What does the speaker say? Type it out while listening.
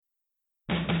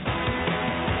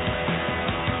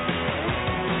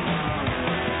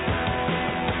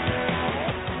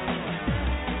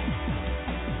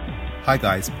Hi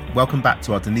guys, welcome back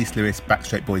to our Denise Lewis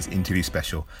Backstreet Boys interview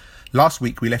special. Last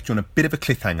week we left you on a bit of a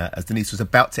cliffhanger as Denise was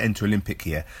about to enter Olympic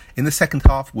year. In the second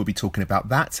half we'll be talking about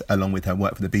that, along with her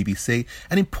work for the BBC,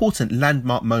 and important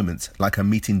landmark moments like her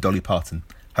meeting Dolly Parton.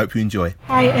 Hope you enjoy.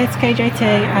 Hi, it's KJT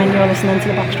and you're listening to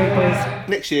the Backstreet Boys.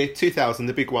 Next year, 2000,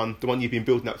 the big one, the one you've been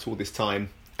building up to all this time.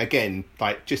 Again,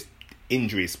 like just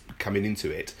injuries coming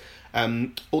into it.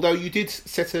 Although you did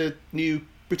set a new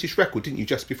British record, didn't you,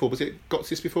 just before? Was it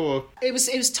Gotsis before? It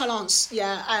was Talence,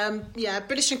 yeah.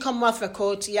 British and Commonwealth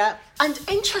record, yeah. And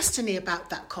interestingly about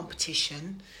that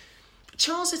competition,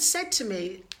 Charles had said to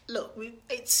me, look,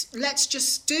 let's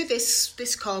just do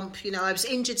this comp. You know, I was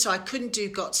injured, so I couldn't do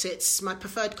Gotsis. My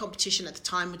preferred competition at the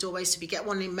time would always be get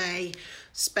one in May,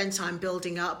 spend time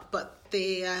building up. But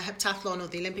the heptathlon or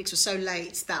the Olympics were so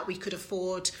late that we could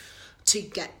afford to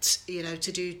get,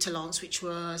 to do Talence, which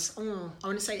was, I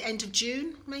want to say end of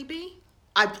June, maybe.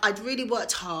 I'd really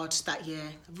worked hard that year.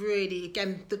 Really,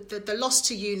 again, the loss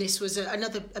to Eunice was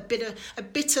a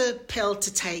bitter pill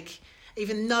to take.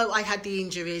 Even though I had the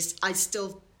injuries, I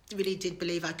still really did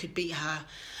believe I could beat her.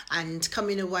 And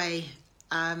coming away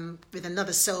with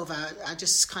another silver, I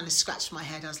just kind of scratched my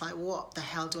head. I was like, what the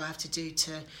hell do I have to do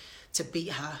to beat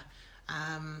her?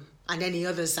 And any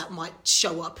others that might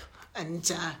show up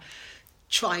and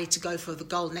try to go for the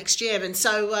gold next year. And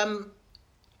so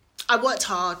I worked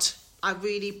hard. I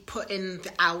really put in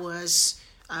the hours.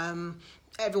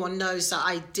 Everyone knows that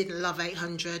I didn't love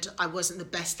 800. I wasn't the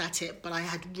best at it, but I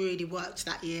had really worked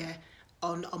that year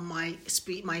on my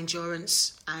speed, my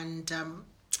endurance, and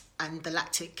the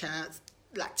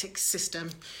lactic system.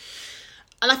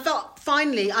 And I thought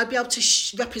finally I'd be able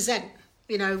to represent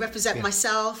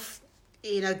myself.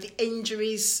 The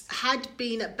injuries had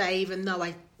been at bay, even though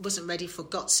I wasn't ready for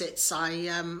Gotsis.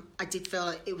 I did feel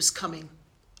like it was coming.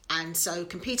 And so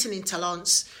competing in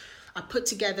Talence, I put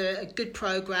together a good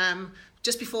programme.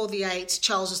 Just before the 8,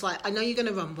 Charles was like, I know you're going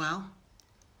to run well,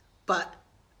 but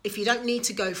if you don't need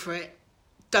to go for it,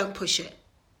 don't push it.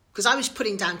 Because I was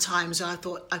putting down times and I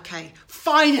thought, okay,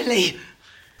 finally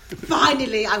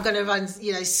I'm going to run,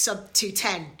 sub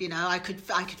 2:10. I could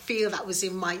feel that was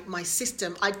in my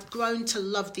system. I'd grown to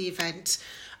love the event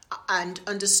and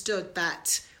understood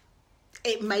that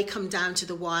it may come down to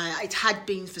the wire. It had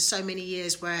been for so many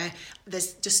years where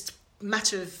there's just a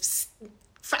matter of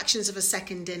fractions of a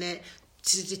second in it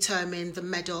to determine the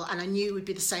medal, and I knew it would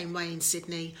be the same way in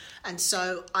Sydney. And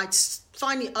so I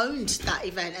finally owned that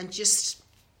event and just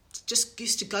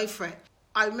used to go for it.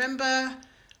 I remember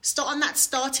on that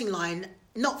starting line,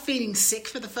 not feeling sick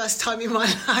for the first time in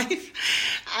my life,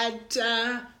 and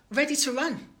ready to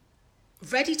run.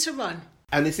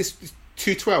 And is this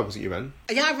 2:12, was it you ran?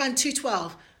 Yeah, I ran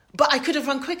 2:12, but I could have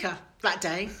run quicker that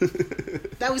day.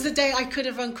 That was the day I could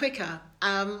have run quicker.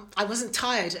 I wasn't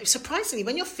tired. Surprisingly,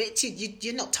 when you're fit,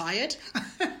 you're not tired.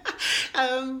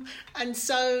 And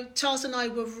so Charles and I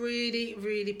were really,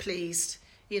 really pleased,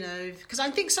 because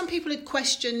I think some people had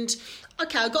questioned,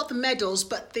 okay, I got the medals,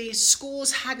 but the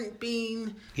scores hadn't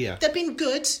been, they've been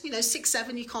good,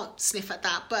 6-7, you can't sniff at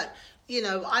that. But,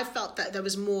 I felt that there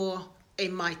was more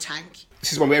in my tank.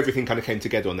 This is one where everything kind of came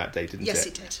together on that day, didn't it? Yes,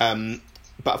 it did.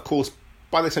 But of course,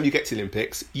 by the time you get to the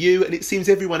Olympics, you, and it seems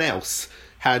everyone else,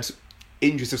 had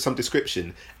injuries of some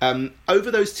description.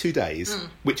 Over those 2 days,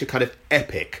 which are kind of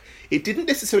epic, it didn't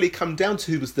necessarily come down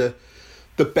to who was the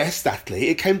best athlete.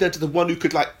 It came down to the one who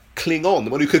could cling on,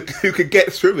 the one who could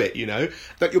get through it.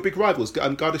 Like your big rivals,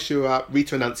 Garda Shua,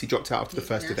 Rita and Nancy dropped out after the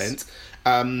first event.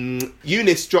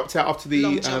 Eunice dropped out after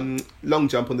the long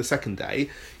jump on the second day.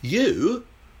 You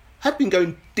had been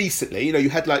going decently. You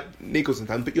had niggles and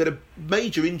things, but you had a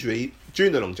major injury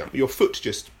during the long jump. Your foot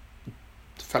just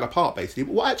fell apart, basically.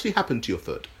 What actually happened to your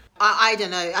foot? I don't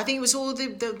know. I think it was all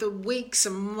the weeks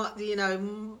and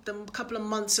the couple of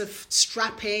months of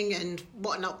strapping and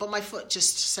whatnot. But my foot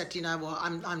just said, you know what,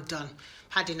 I'm done.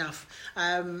 Had enough.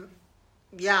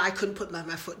 I couldn't put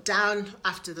my foot down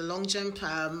after the long jump.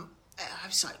 I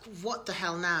was like, what the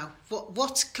hell now?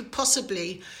 What could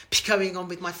possibly be going on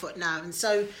with my foot now? And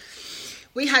so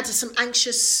we had some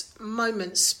anxious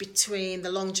moments between the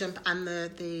long jump and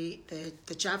the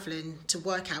javelin to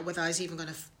work out whether I was even going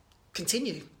to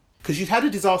continue. Because you'd had a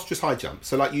disastrous high jump,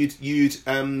 so you'd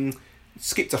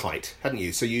skipped a height, hadn't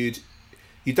you? So you'd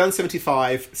done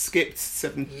 75, skipped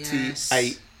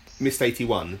 78, missed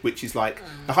 81, which is a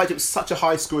high jump's such a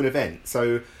high scoring event.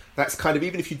 So that's kind of,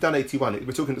 even if you'd done 81,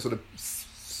 we're talking sort of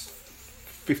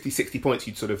 50, 60 points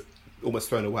you'd sort of almost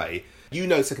thrown away.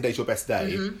 Second day's your best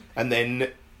day, and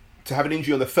then to have an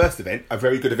injury on the first event, a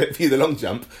very good event for you, the long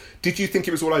jump. Did you think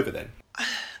it was all over then?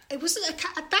 It wasn't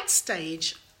at that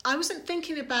stage. I wasn't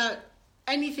thinking about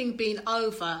anything being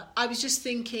over, I was just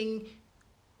thinking,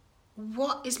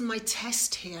 what is my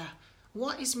test here?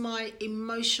 What is my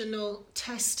emotional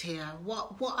test here?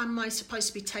 What am I supposed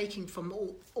to be taking from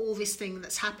all this thing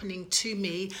that's happening to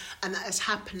me and that has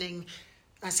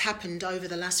happened over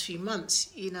the last few months?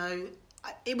 You know,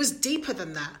 it was deeper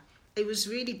than that. It was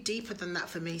really deeper than that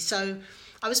for me. So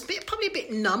I was probably a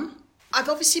bit numb. I've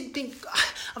obviously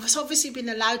been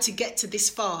allowed to get to this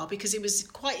far because it was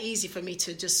quite easy for me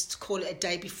to just call it a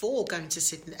day before going to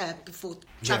Sydney, before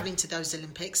travelling to those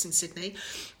Olympics in Sydney.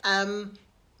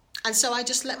 And so I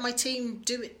just let my team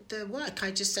do the work. I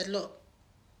just said, look,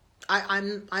 I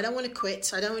don't want to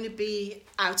quit. I don't want to be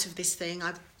out of this thing.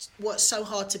 I've worked so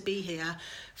hard to be here.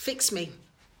 Fix me.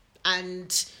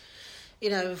 And, you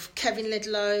know, Kevin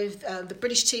Lidlow, the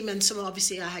British team, and someone,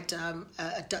 obviously I had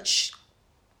a Dutch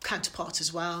counterpart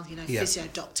as well, you know, physio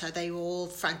doctor. They were all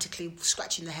frantically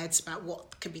scratching their heads about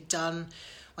what could be done,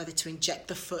 whether to inject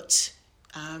the foot,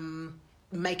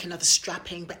 make another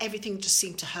strapping, but everything just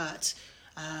seemed to hurt.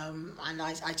 And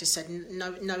I just said,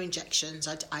 no injections.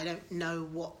 I don't know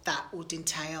what that would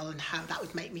entail and how that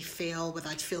would make me feel, whether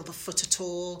I'd feel the foot at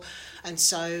all. And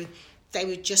so they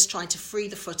were just trying to free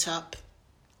the foot up,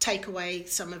 take away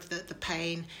some of the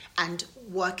pain, and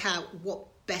work out what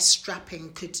best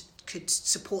strapping could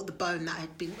support the bone that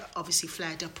had been obviously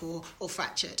flared up or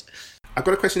fractured. I've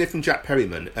got a question here from Jack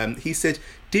Perryman. He said,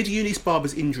 did Eunice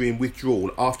Barber's injury and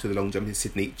withdrawal after the long jump in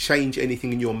Sydney change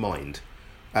anything in your mind?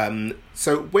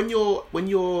 So when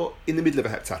you're in the middle of a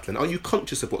heptathlon, are you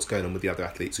conscious of what's going on with the other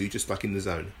athletes, or are you just like in the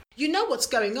zone? You know what's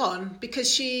going on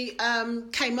because she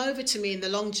came over to me in the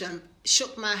long jump,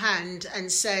 shook my hand and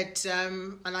said,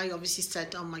 and I obviously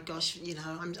said, oh my gosh, you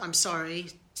know, I'm sorry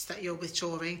that you're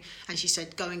withdrawing. And she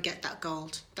said, go and get that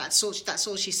gold. That's all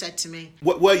she said to me.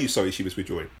 What were you sorry she was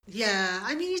withdrawing? Yeah,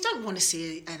 I mean, you don't want to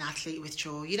see an athlete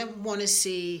withdraw. You don't want to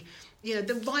see, you know,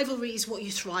 the rivalry is what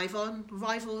you thrive on.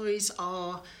 Rivalries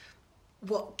are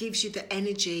what gives you the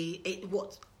energy.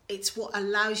 It's what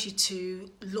allows you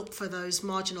to look for those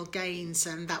marginal gains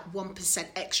and that 1%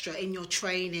 extra in your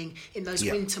training in those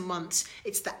winter months.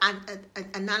 It's the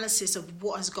analysis of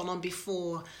what has gone on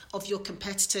before, of your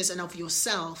competitors and of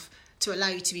yourself, to allow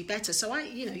you to be better. So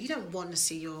you don't want to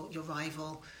see your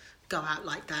rival go out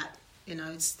like that. You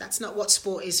know, that's not what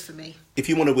sport is for me. If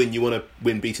you want to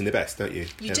win beating the best, don't you?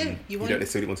 You do. You don't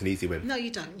necessarily want an easy win. No,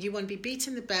 you don't. You want to be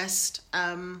beating the best.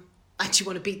 And you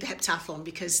want to beat the heptathlon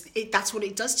because that's what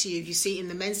it does to you. You see in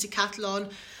the men's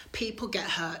decathlon, people get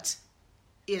hurt,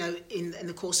 you know, in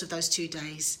the course of those 2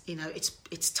 days. You know,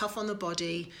 it's tough on the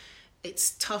body,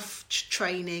 it's tough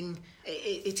training.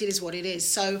 It is what it is.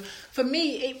 So for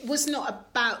me, it was not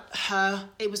about her.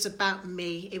 It was about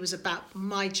me. It was about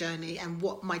my journey and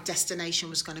what my destination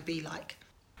was going to be like.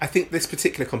 I think this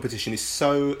particular competition is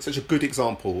such a good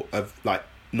example of like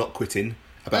not quitting,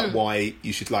 about why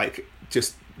you should like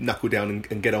just knuckle down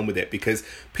and get on with it, because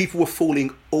people were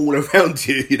falling all around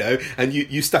you, you know, and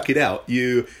you stuck it out.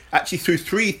 You actually threw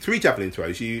three javelin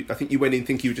throws. I think you went in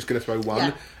thinking you were just going to throw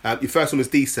one. Your first one was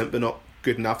decent but not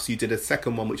good enough, so you did a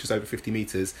second one which was over 50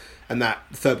 metres, and that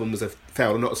third one was a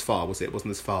fail, not as far, was it? It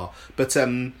wasn't as far, but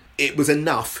it was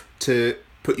enough to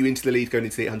put you into the lead going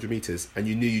into the 800 metres, and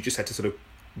you knew you just had to sort of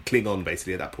cling on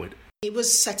basically at that point. It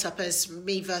was set up as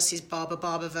me versus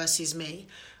Barber versus me.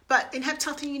 But in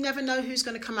heptathlon, you never know who's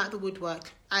going to come out of the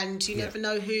woodwork, and you never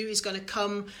know who is going to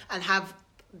come and have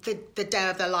the day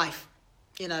of their life,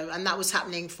 you know. And that was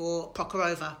happening for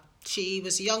Prokhorova. She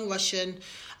was a young Russian,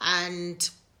 and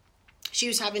she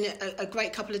was having a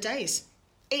great couple of days.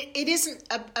 It isn't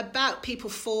about people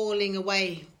falling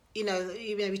away. You know,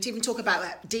 we even talk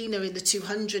about Dina in the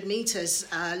 200 metres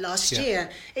last year.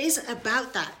 It isn't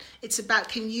about that. It's about,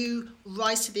 can you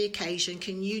rise to the occasion?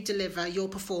 Can you deliver your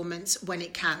performance when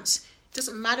it counts? It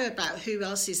doesn't matter about who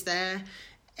else is there.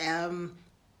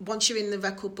 Once you're in the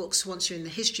record books, once you're in the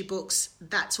history books,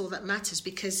 that's all that matters,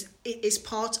 because it is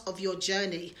part of your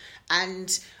journey.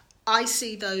 And I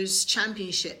see those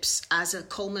championships as a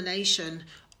culmination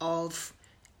of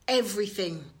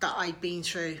everything that I'd been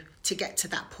through to get to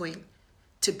that point,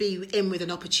 to be in with an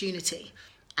opportunity.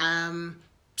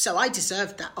 So I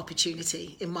deserved that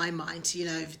opportunity in my mind. You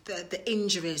know, the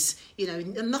injuries, you know,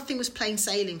 nothing was plain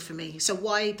sailing for me. So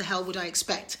why the hell would I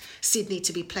expect Sydney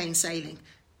to be plain sailing?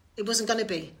 It wasn't going to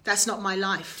be. That's not my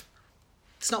life.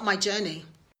 It's not my journey.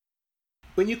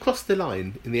 When you crossed the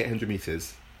line in the 800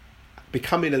 metres,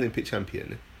 becoming Olympic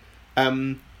champion,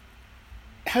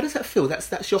 how does that feel?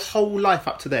 That's your whole life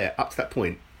up to that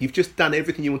point. You've just done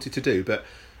everything you wanted to do, but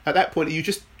at that point, are you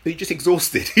just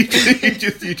exhausted? you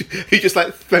just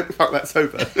like, fuck, that's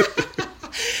over.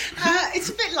 It's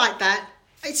a bit like that.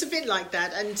 It's a bit like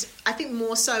that, and I think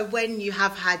more so when you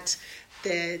have had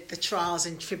the trials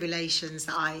and tribulations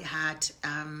that I had.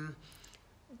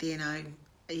 You know,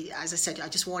 as I said, I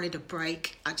just wanted a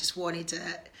break. I just wanted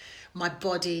my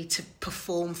body to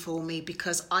perform for me,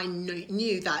 because I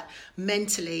knew that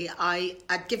mentally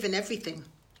I'd given everything.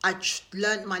 I'd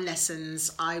learnt my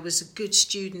lessons. I was a good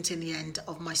student in the end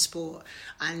of my sport,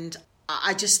 and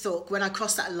I just thought when I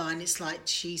crossed that line, it's like,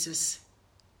 Jesus,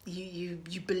 you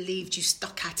believed, you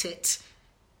stuck at it.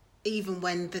 Even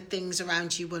when the things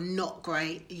around you were not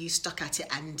great, you stuck at it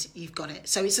and you've got it.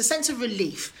 So it's a sense of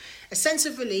relief.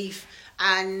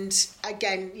 And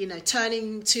again, you know,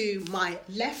 turning to my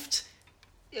left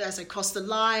as I crossed the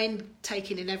line,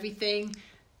 taking in everything,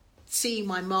 seeing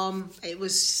my mom, it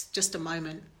was just a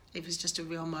moment. It was just a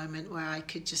real moment where I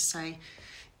could just say,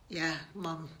 yeah,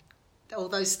 Mum, all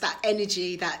that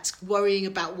energy, that worrying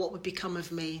about what would become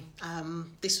of me,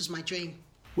 this was my dream.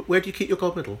 Where do you keep your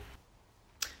gold medal?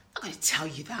 I'm going to tell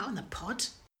you that on the pod.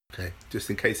 Okay, just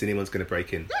in case anyone's going to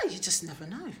break in. No, you just never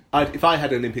know. If I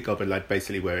had an Olympic gold medal, I'd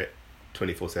basically wear it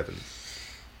 24/7.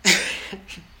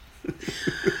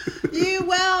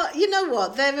 Well, you know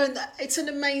what? It's an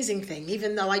amazing thing.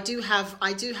 Even though I do have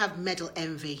medal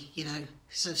envy. You know,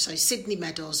 so Sydney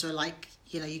medals are like,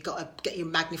 you know, you got to get your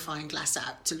magnifying glass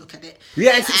out to look at it.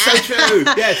 Yes, it's so true.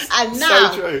 Yes, and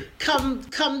now, so true. Come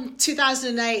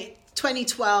 2008.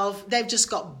 2012, they've just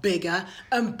got bigger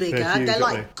and bigger. They're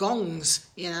like gongs,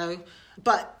 you know.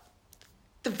 But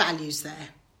the value's there,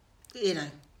 you know.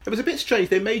 It was a bit strange.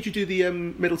 They made you do the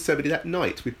medal ceremony that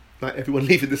night with like everyone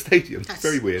leaving the stadium. That's it's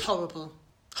very weird.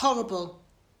 Horrible.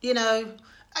 You know,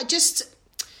 it just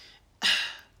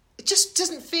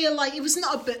doesn't feel like it was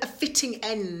not a fitting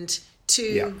end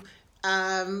to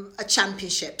a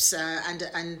championships and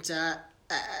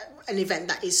an event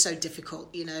that is so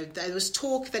difficult. You know, there was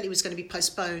talk that it was going to be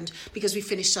postponed because we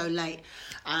finished so late,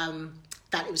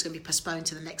 that it was going to be postponed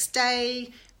to the next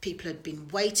day. People had been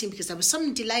waiting because there was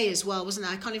some delay as well, wasn't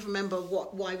there? I can't even remember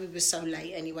why we were so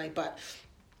late anyway, but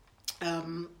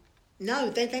no,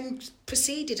 they then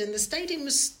proceeded and the stadium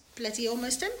was bloody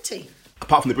almost empty.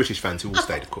 Apart from the British fans who all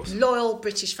stayed, of course. Loyal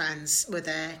British fans were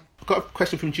there. I've got a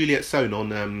question from Juliet Sohn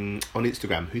on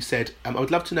Instagram, who said, I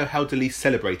would love to know how Denise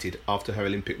celebrated after her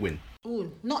Olympic win. Oh,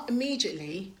 not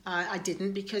immediately. I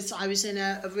didn't, because I was in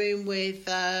a room with,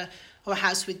 or a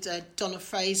house with Donna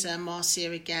Fraser,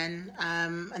 Marcia again,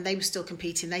 and they were still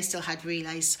competing. They still had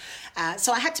relays.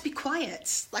 So I had to be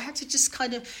quiet. I had to just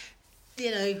kind of, you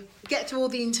know, get through all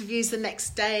the interviews the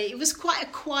next day. It was quite a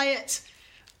quiet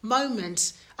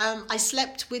moment. I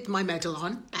slept with my medal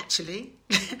on, actually,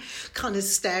 kind of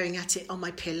staring at it on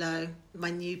my pillow, my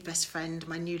new best friend,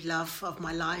 my new love of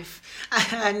my life.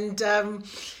 And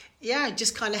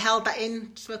just kind of held that in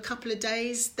for a couple of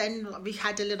days. Then we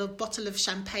had a little bottle of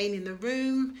champagne in the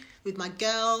room with my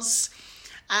girls.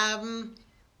 And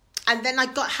then I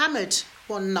got hammered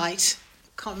one night.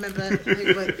 Can't remember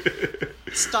who,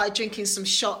 but started drinking some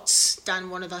shots down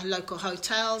one of the local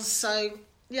hotels. So,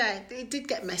 yeah, it did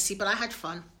get messy, but I had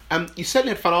fun. You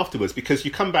certainly had fun afterwards, because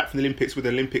you come back from the Olympics with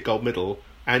an Olympic gold medal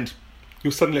and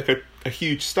you're suddenly like a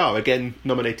huge star. Again,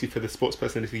 nominated for the Sports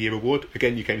Personality of the Year award.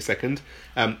 Again, you came second.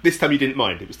 This time you didn't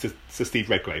mind. It was to Steve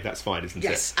Redgrave. That's fine, isn't it?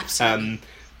 Yes, absolutely.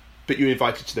 But you were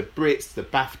invited to the Brits, to the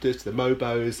BAFTAs, to the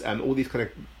Mobos, all these kind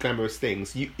of glamorous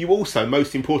things. You also,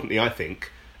 most importantly, I think,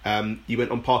 you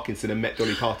went on Parkinson and met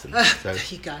Dolly Parton. So. There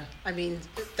you go. I mean,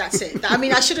 that's it. I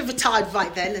mean, I should have retired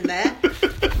right then and there.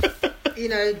 You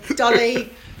know,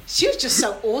 Dolly, she was just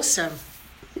so awesome.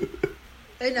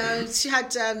 You know, she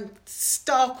had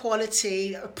star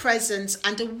quality, a presence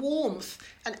and a warmth,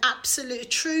 an absolute,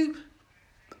 true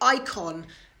icon.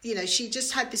 You know, she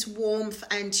just had this warmth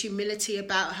and humility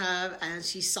about her, and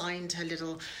she signed her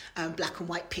little black and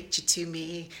white picture to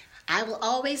me. I will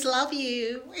always love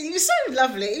you. It was so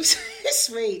lovely. It was so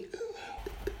sweet.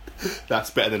 That's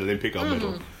better than an Olympic gold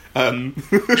medal.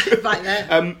 Right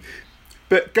there.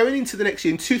 But going into the next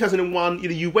year, in 2001, you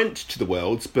know, you went to the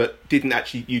Worlds, but didn't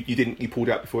actually. You pulled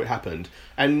out before it happened,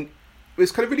 and it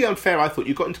was kind of really unfair. I thought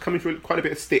you got into coming through quite a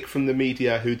bit of stick from the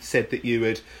media, who'd said that you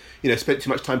had, you know, spent too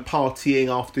much time partying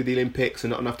after the Olympics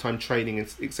and not enough time training,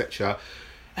 etc.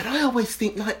 And I always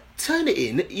think, like, turn it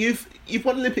in. You've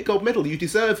won an Olympic gold medal. You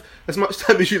deserve as much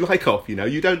time as you like off. You know,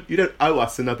 you don't owe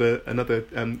us another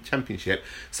championship.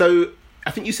 So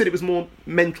I think you said it was more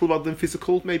mental rather than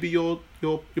physical. Maybe you're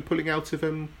pulling out of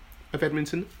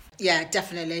Edmonton. Yeah,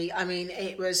 definitely. I mean,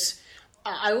 it was.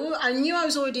 I knew I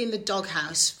was already in the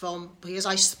doghouse because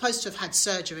I was supposed to have had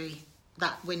surgery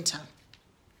that winter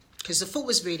because the foot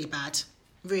was really bad.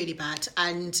 really bad.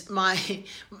 And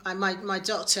my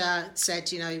doctor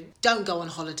said, don't go on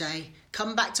holiday,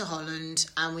 come back to Holland,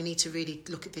 and we need to really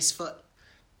look at this foot.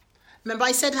 Remember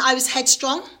I said I was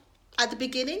headstrong at the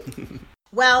beginning?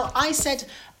 Well, I said,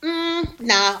 nah,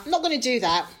 I'm not going to do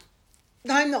that.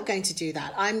 No, I'm not going to do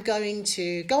that. I'm going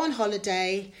to go on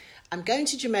holiday. I'm going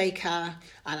to Jamaica,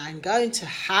 and I'm going to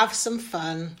have some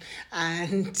fun.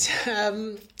 And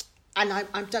I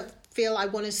don't feel I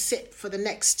want to sit for the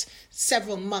next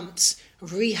several months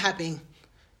rehabbing.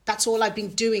 That's all I've been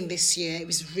doing this year. It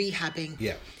was rehabbing.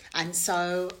 Yeah. And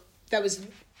so there was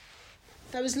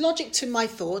logic to my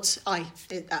thoughts. At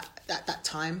that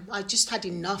time, I just had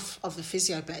enough of the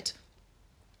physio bed.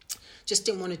 Just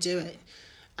didn't want to do it.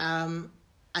 And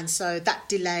so that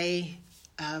delay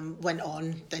went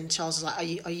on. Then Charles was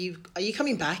like, "Are you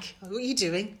coming back? What are you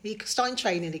doing? Are you starting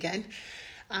training again?"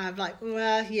 I'm like,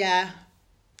 "Well, yeah,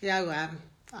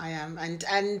 I am."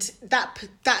 And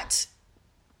that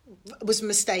was a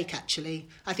mistake, actually.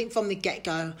 I think from the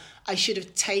get-go, I should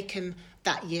have taken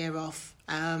that year off.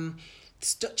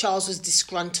 Charles was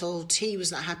disgruntled. He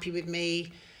was not happy with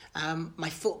me. My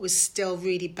foot was still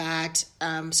really bad.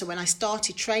 So when I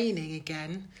started training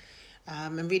again,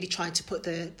 and really trying to put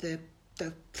the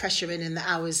pressure in and the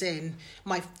hours in,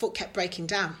 my foot kept breaking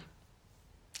down.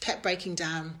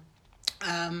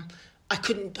 I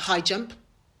couldn't high jump.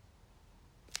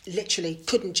 Literally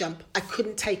couldn't jump. I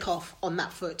couldn't take off on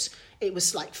that foot. It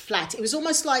was like flat. It was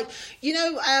almost like,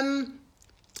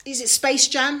 is it Space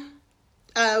Jam?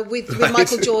 With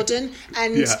Michael Jordan,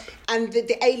 and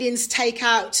the aliens take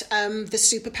out the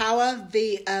superpower,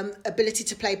 the ability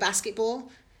to play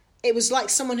basketball. It was like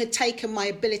someone had taken my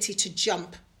ability to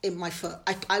jump in my foot.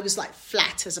 I was like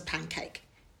flat as a pancake.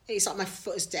 It's like my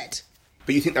foot is dead.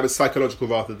 But you think that was psychological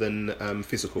rather than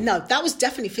physical? No, that was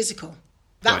definitely physical.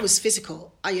 That was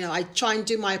physical. I try and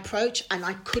do my approach, and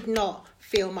I could not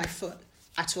feel my foot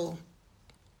at all.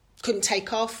 Couldn't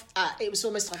take off. It was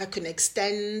almost like I couldn't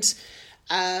extend.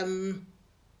 And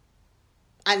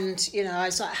I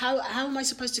was like, how am I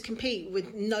supposed to compete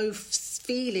with no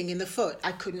feeling in the foot?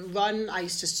 I couldn't run. I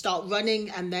used to start running,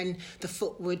 and then the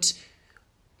foot would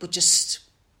just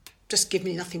give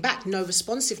me nothing back, no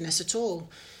responsiveness at all.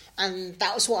 And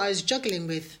that was what I was juggling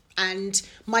with. And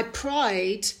my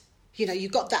pride, you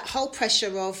got that whole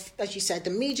pressure of, as you said,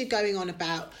 the media going on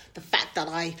about the fact that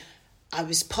I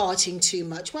was partying too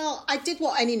much. Well, I did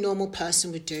what any normal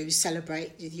person would do,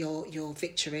 celebrate your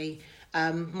victory.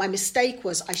 My mistake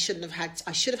was I should have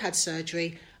had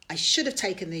surgery. I should have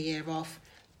taken the year off.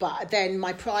 But then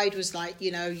my pride was like,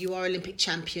 you are Olympic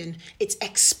champion. It's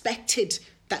expected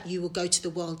that you will go to the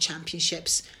World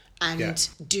Championships and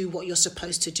do what you're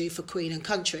supposed to do for Queen and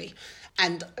country.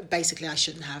 And basically I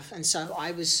shouldn't have. And so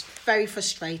I was very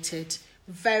frustrated,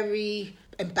 very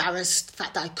embarrassed, the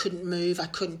fact that I couldn't move, I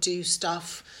couldn't do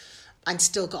stuff, and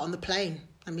still got on the plane.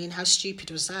 I mean, how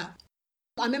stupid was that?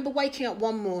 I remember waking up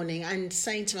one morning and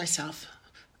saying to myself,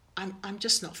 I'm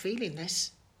just not feeling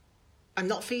this. I'm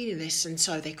not feeling this. And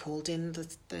so they called in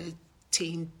the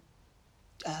teen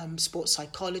sports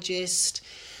psychologist,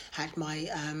 had my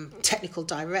technical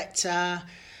director,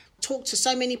 talked to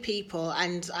so many people,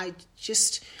 and I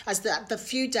just, as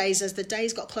the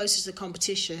days got closer to the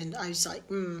competition, I was like,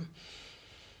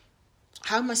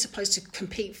 how am I supposed to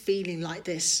compete feeling like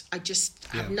this? I just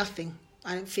have nothing.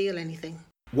 I don't feel anything.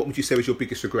 What would you say was your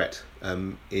biggest regret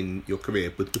in your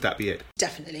career? Would that be it?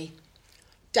 Definitely.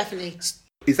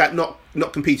 Is that not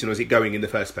competing, or is it going in the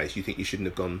first place? You think you shouldn't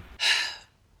have gone?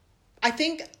 I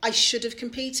think I should have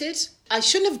competed. I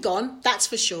shouldn't have gone, that's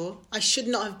for sure. I should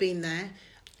not have been there.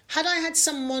 Had I had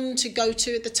someone to go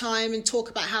to at the time and talk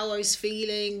about how I was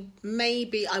feeling,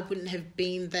 maybe I wouldn't have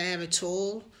been there at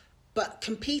all. But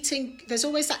competing, there's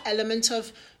always that element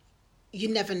of you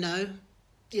never know.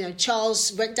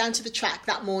 Charles went down to the track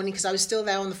that morning because I was still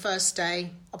there on the first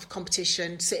day of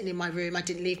competition, sitting in my room. I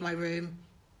didn't leave my room.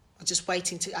 I was just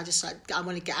waiting I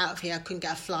want to get out of here. I couldn't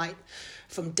get a flight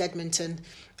from Dedmonton.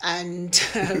 And,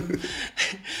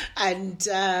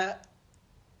 I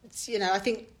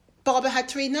think Barbara had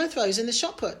 3 no-throws in the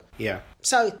shot put. Yeah.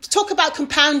 So talk about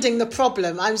compounding the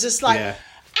problem. I was just like,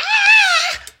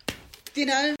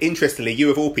 Interestingly, you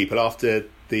of all people, after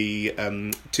the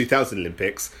 2000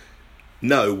 Olympics,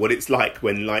 know what it's like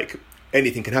when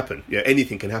anything can happen.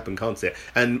 Anything can happen, can't it?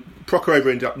 And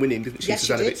Prokhorova ended up winning, didn't she? Yes,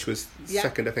 Suzanovic was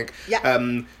second, I think. Yeah.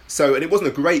 And it wasn't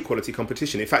a great quality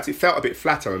competition. In fact, it felt a bit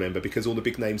flat, I remember, because all the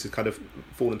big names had kind of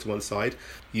fallen to one side.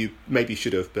 You maybe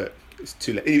should have, but it's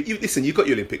too late. Listen, you got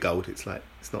your Olympic gold. It's like,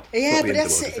 it's not. Yeah, not but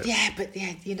that's it.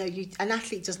 An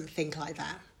athlete doesn't think like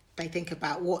that. They think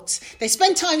about they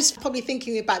spend time probably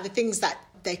thinking about the things that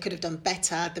what they could have done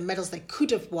better, the medals they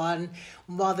could have won,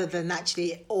 rather than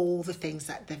actually all the things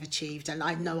that they've achieved. And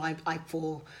I know I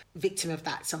fall victim of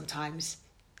that sometimes,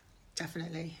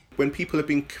 definitely. When people have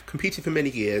been competing for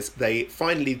many years, they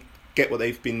finally get what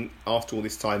they've been after all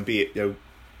this time, be it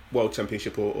World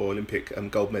Championship or Olympic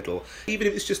gold medal. Even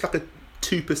if it's just like a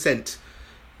 2%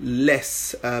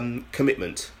 less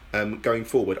commitment going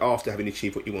forward after having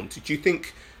achieved what you wanted. Do you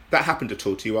think that happened at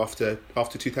all to you after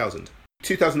 2000?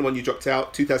 2001 you dropped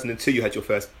out. 2002 you had your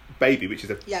first baby, which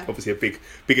is obviously a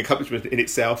big accomplishment in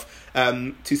itself.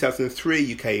 2003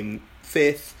 you came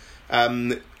fifth.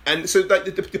 And so like,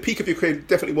 the peak of your career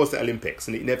definitely was the Olympics,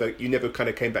 and you never kind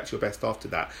of came back to your best after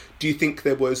that. Do you think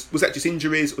was that just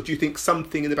injuries, or do you think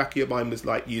something in the back of your mind was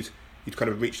like you'd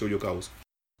kind of reached all your goals?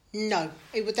 No,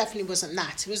 it definitely wasn't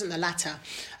that. It wasn't the latter.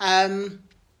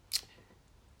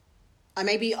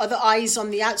 Maybe other eyes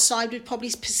on the outside would probably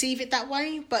perceive it that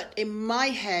way, but in my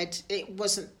head, it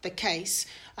wasn't the case.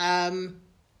 My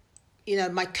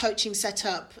coaching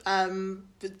setup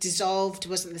dissolved,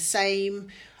 wasn't the same.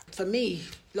 For me,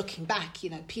 looking back,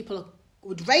 people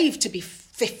would rave to be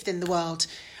fifth in the world.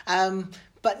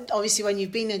 But obviously when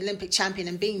you've been an Olympic champion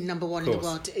and been number one in the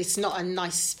world, it's not a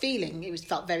nice feeling. It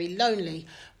felt very lonely.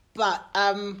 But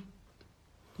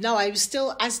no, I was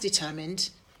still as determined.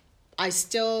 I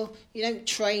still,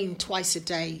 train twice a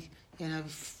day,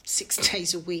 6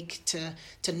 days a week to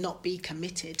not be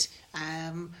committed.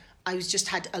 I just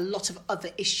had a lot of other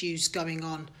issues going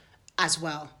on as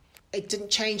well. It didn't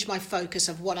change my focus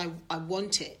of what I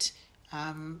wanted.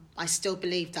 I still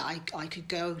believed that I could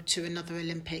go to another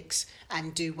Olympics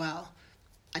and do well.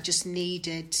 I just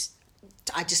needed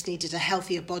a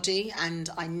healthier body, and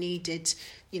I needed,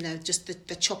 just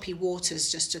the choppy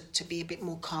waters just to be a bit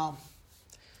more calm.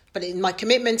 But my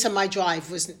commitment and my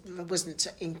drive wasn't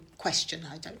in question,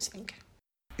 I don't think.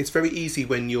 It's very easy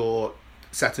when you're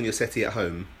sat on your settee at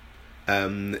home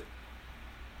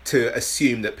to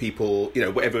assume that people,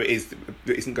 whatever it is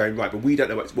that isn't going right, but we don't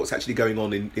know what's actually going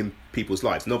on in people's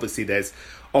lives. And obviously there's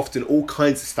often all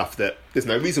kinds of stuff that there's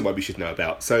no reason why we should know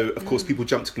about. So, of course, people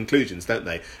jump to conclusions, don't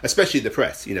they? Especially the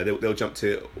press, they'll jump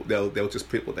to, they'll just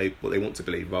put what they want to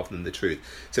believe rather than the truth.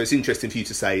 So it's interesting for you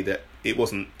to say that it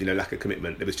wasn't, lack of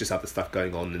commitment. There was just other stuff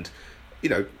going on,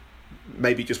 and,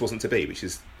 maybe it just wasn't to be, which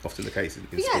is often the case in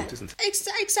sport, isn't it?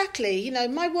 Exactly.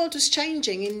 My world was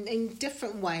changing in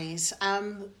different ways,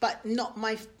 but not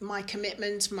my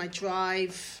commitment, my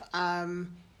drive,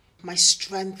 my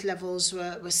strength levels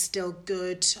were still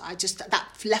good. That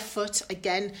left foot,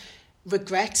 again,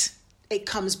 regret, it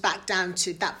comes back down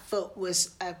to that foot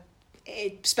was,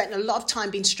 it spent a lot of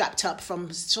time being strapped up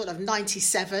from sort of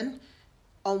 97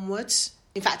 onwards.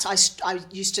 In fact, I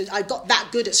got that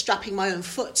good at strapping my own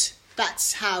foot.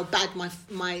 That's how bad my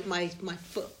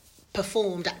foot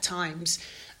performed at times,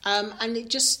 and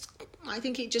I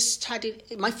think it just had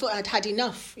it. My foot had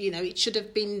enough. It should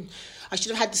have been. I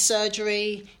should have had the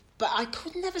surgery, but I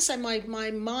could never say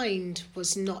my mind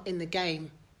was not in the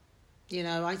game.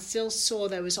 I still saw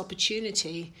there was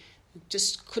opportunity.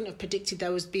 Just couldn't have predicted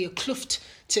there would be a kluft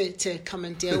to come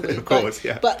and deal with. Of course,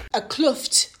 yeah. But a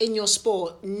kluft in your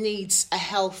sport needs a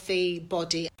healthy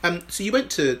body. So you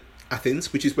went to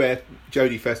Athens, which is where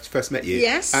Jodie first met you.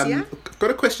 Yes, yeah. I've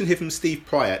got a question here from Steve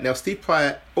Pryor. Now, Steve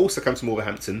Pryor also comes from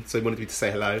Wolverhampton, so he wanted me to say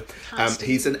hello. Hi,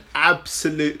 he's an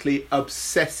absolutely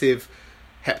obsessive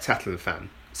heptathlon fan.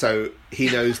 So he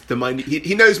knows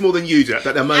he knows more than you do,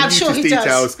 the minutest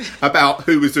details about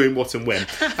who was doing what and when.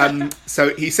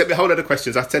 So he sent me a whole load of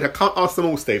questions. I said, I can't ask them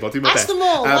all, Steve. I'll do my best. Ask them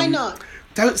all. Why not?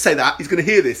 Don't say that. He's going to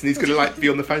hear this and he's going to be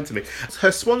on the phone to me.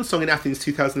 Her swan song in Athens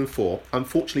 2004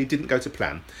 unfortunately didn't go to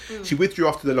plan. She withdrew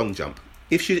after the long jump.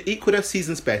 If she had equalled her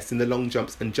season's best in the long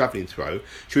jumps and javelin throw,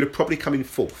 she would have probably come in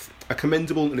fourth. A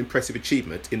commendable and impressive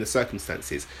achievement in the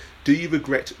circumstances. Do you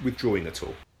regret withdrawing at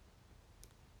all?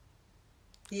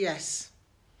 Yes.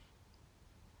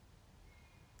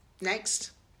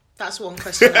 Next. That's one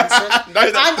question answered.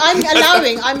 No,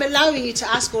 I'm allowing you to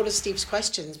ask all of Steve's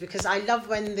questions, because I love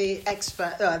when the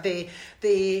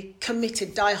the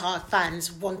committed diehard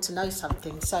fans want to know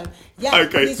something. So yeah,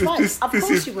 okay, he's right. Of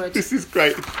course you would. This is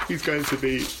great. He's going to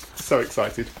be so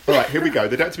excited. All right, here we go.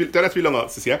 They don't have to be long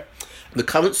answers, yeah? The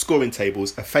current scoring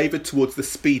tables are favoured towards the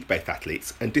speed-based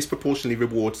athletes and disproportionately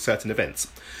reward certain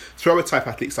events. Thrower-type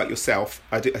athletes like yourself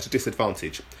are at a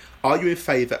disadvantage. Are you in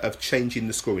favour of changing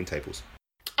the scoring tables?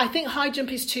 I think high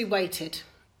jump is too weighted.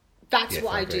 That's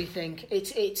what I do think.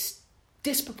 It's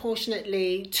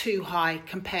disproportionately too high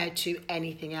compared to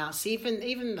anything else. Even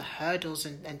the hurdles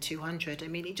and 200. I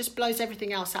mean, it just blows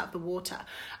everything else out of the water.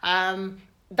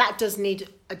 That does need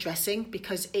addressing,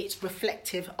 because it's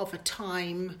reflective of a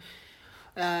time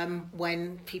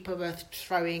when people were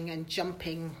throwing and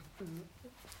jumping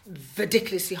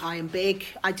ridiculously high and big.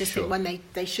 I just think when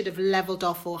they should have levelled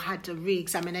off or had a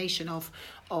re-examination of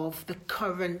the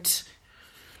current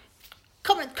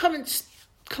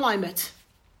climate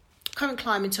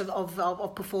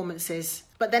of performances.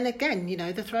 But then again,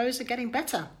 the throwers are getting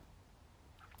better,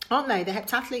 aren't they? The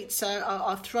heptathletes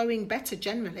are throwing better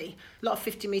generally. A lot of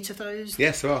 50-metre throws.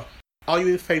 Yes, there are. Are you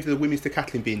in favour of the women's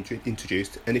decathlon being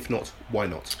introduced? And if not, why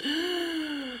not?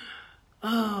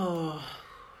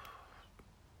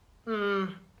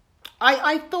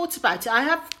 I thought about it. I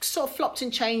have sort of flopped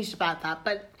and changed about that.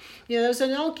 But, there was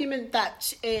an argument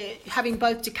that having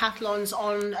both decathlons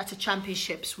on at the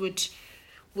championships would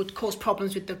cause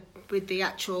problems with the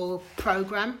actual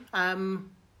programme.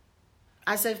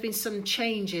 As there have been some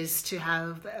changes to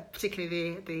how,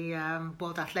 particularly the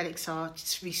World Athletics are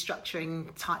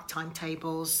restructuring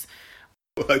timetables.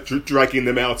 Like dragging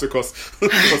them out across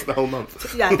the whole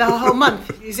month. Yeah, the whole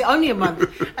month. Is it only a month?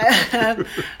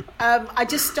 I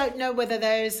just don't know whether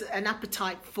there's an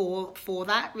appetite for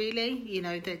that, really.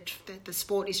 The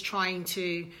sport is trying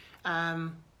to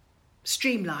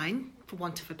streamline, for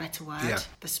want of a better word,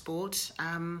 the sport.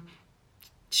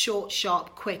 Short,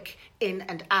 sharp, quick, in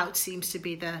and out seems to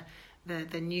be the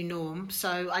new norm.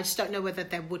 So I just don't know whether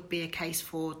there would be a case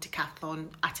for decathlon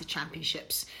at the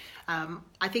championships.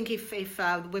 I think if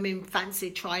women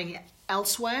fancy trying it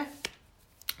elsewhere,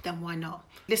 then why not?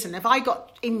 Listen, if I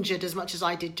got injured as much as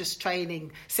I did just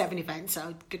training 7 events,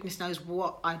 so goodness knows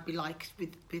what I'd be like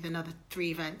with another 3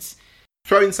 events.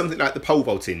 Throwing something like the pole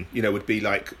vaulting, would be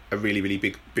like a really, really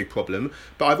big problem.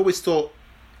 But I've always thought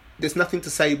there's nothing to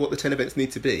say what the 10 events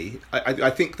need to be. I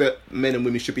think that men and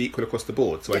women should be equal across the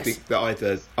board. So yes. I think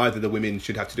that either the women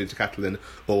should have to do decathlon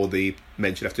or the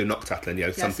men should have to do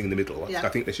noctathlon, something in the middle. Yeah. I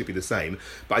think they should be the same.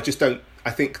 But I just don't...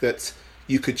 I think that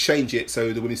you could change it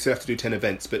so the women still have to do 10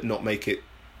 events but not make it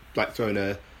like throwing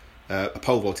a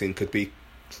pole vaulting could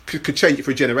change it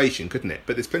for a generation, couldn't it?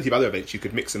 But there's plenty of other events you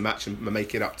could mix and match and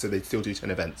make it up so they'd still do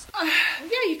 10 events.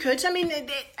 Yeah, you could. I mean,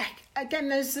 again,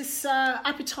 there's this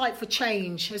appetite for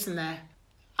change, isn't there?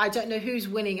 I don't know who's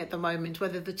winning at the moment,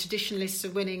 whether the traditionalists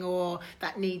are winning or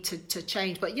that need to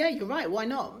change. But yeah, you're right. Why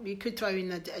not? You could throw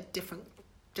in a different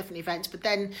events, but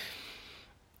then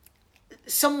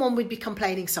someone would be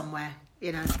complaining somewhere,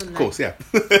 Of course, yeah.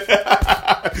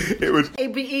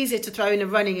 It'd be easier to throw in a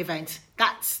running event.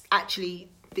 That's actually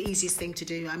the easiest thing to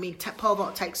do. I mean, pole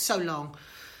vault takes so long.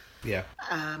 Yeah.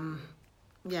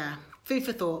 Yeah. Food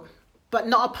for thought. But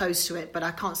not opposed to it, but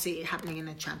I can't see it happening in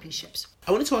the championships.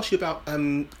 I wanted to ask you about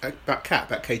Kat,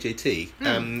 about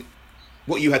KJT.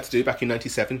 What you had to do back in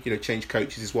 97, change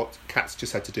coaches is what Kat's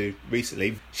just had to do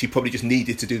recently. She probably just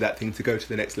needed to do that thing to go to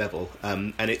the next level.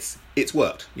 And it's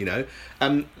worked, You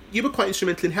were quite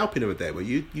instrumental in helping her there, were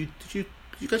you? Did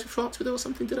you go to France with her or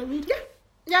something, did I read?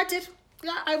 Yeah, I did.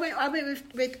 Yeah, I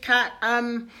went with Kat.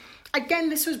 Again,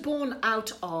 this was born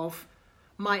out of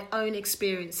my own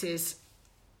experiences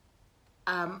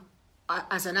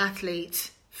as an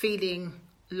athlete, feeling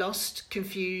lost,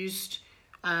 confused,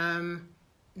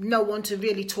 no one to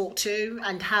really talk to,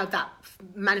 and how that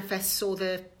manifests all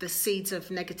the seeds of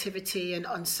negativity and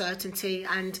uncertainty.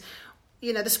 And,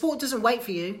 the sport doesn't wait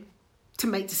for you to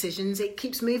make decisions. It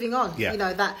keeps moving on. Yeah.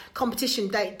 That competition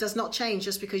date does not change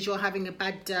just because you're having a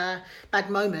bad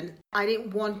moment. I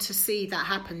didn't want to see that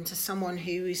happen to someone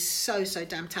who is so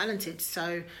damn talented.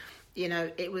 So,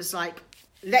 it was like,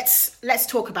 let's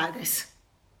talk about this.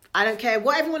 I don't care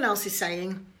what everyone else is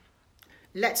saying.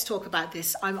 Let's talk about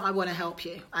this. I want to help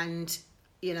you. And,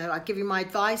 I give you my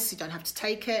advice. You don't have to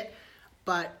take it,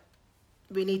 but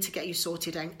we need to get you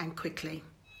sorted and quickly.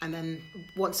 And then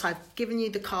once I've given you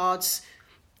the cards,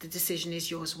 the decision is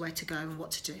yours where to go and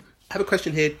what to do. I have a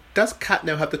question here. Does Kat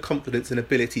now have the confidence and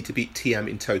ability to beat Tiam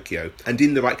in Tokyo and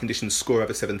in the right conditions score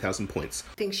over 7,000 points?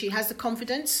 I think she has the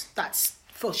confidence. That's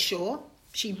for sure.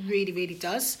 She really, really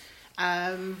does.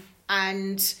 And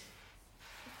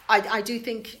I do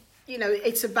think,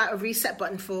 it's about a reset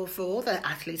button for all the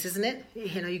athletes, isn't it?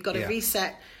 You've got to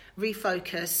reset,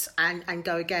 refocus and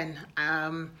go again.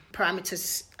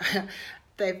 Parameters...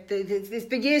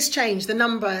 The year's changed, the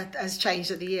number has changed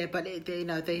at the year, but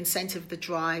the incentive, the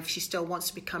drive, she still wants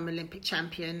to become Olympic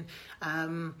champion,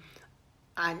 and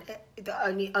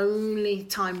the only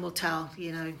time will tell,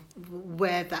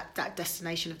 where that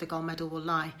destination of the gold medal will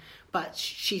lie. But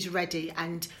she's ready,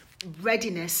 and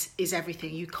readiness is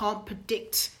everything. You can't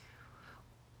predict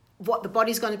what the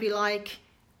body's going to be like,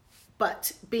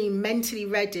 but being mentally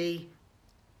ready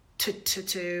to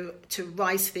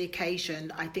rise to the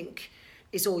occasion, I think.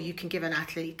 is all you can give an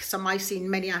athlete. Some I've seen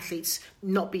many athletes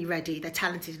not be ready. They're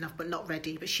talented enough, but not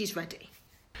ready. But she's ready.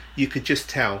 You could just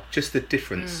tell just the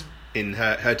difference in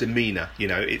her demeanour. You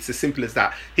know, it's as simple as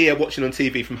that. Here, watching on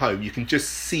TV from home, you can just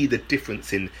see the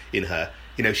difference in her.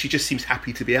 You know, she just seems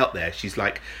happy to be out there. She's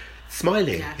like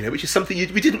smiling, you know, which is something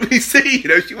we didn't really see. You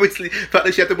know, she obviously felt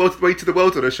like she had the weight of the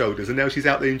world on her shoulders, and now she's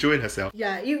out there enjoying herself.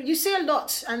 Yeah, you see a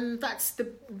lot, and that's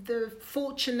the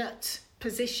fortunate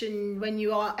position when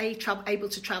you are able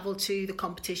to travel to the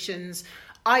competitions.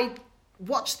 I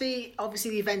watch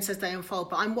obviously the events as they unfold,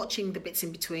 but I'm watching the bits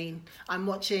in between. I'm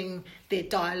watching the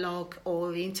dialogue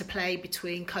or the interplay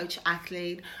between coach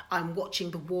athlete. I'm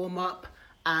watching the warm up,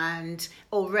 and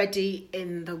already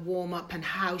in the warm up and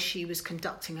how she was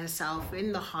conducting herself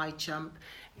in the high jump,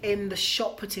 in the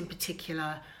shot put in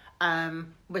particular.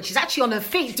 When she's actually on her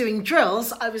feet doing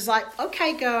drills, I was like,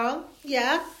 okay, girl,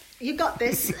 yeah, you got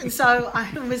this. And so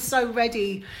I was so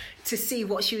ready to see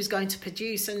what she was going to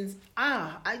produce. And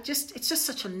it's just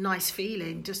such a nice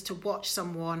feeling just to watch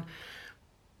someone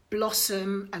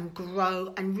blossom and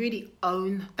grow and really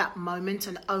own that moment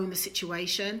and own the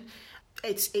situation.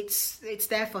 It's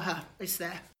there for her. It's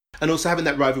there. And also having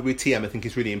that rivalry with TM, I think,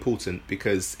 is really important,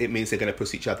 because it means they're going to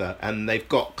push each other, and they've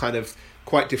got kind of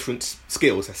quite different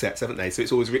skills sets, haven't they? So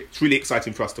it's always it's really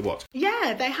exciting for us to watch.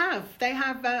 Yeah, they have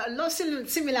a lot of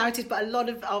similarities, but a lot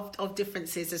of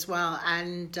differences as well.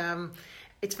 And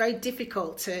it's very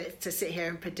difficult to sit here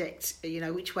and predict, you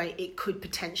know, which way it could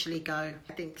potentially go.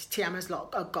 I think TM has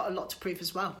got a lot to prove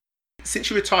as well.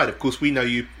 Since you retired, of course, we know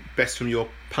you best from your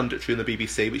punditry on the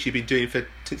BBC, which you've been doing for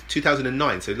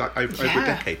 2009, so like over a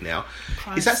decade now.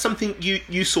 Christ. Is that something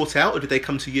you sought out, or did they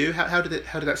come to you? How did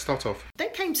that start off? They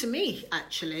came to me,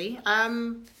 actually.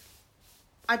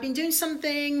 I've been doing some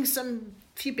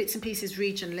few bits and pieces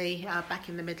regionally back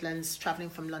in the Midlands, travelling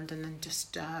from London and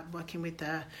just working with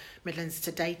the Midlands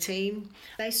Today team.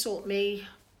 They sought me,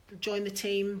 joined the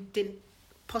team, didn't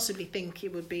possibly think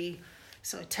it would be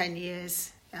sort of 10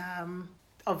 years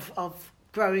of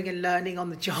growing and learning on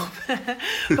the job.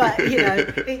 But, you know,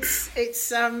 it's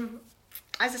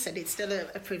as I said, it's still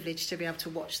a privilege to be able to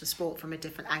watch the sport from a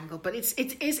different angle. But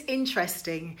it is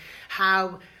interesting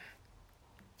how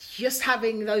just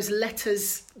having those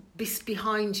letters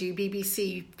behind you,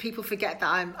 BBC, people forget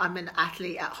that I'm an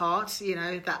athlete at heart, you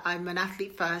know, that I'm an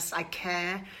athlete first. I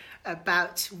care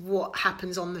about what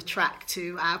happens on the track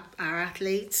to our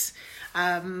athletes.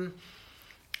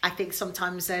 I think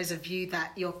sometimes there's a view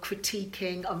that you're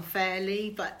critiquing unfairly,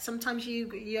 but sometimes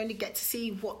you only get to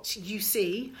see what you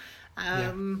see.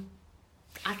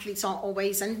 Athletes aren't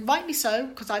always, and rightly so,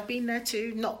 because I've been there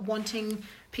too, not wanting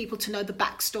people to know the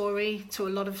backstory to a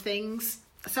lot of things.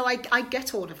 So I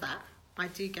get all of that. I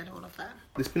do get all of that.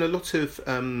 There's been a lot of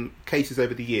cases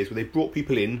over the years where they brought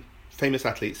people in, famous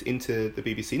athletes, into the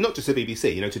BBC, not just the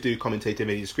BBC, you know, to do commentator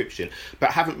any description,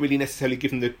 but haven't really necessarily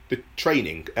given the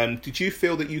training. Did you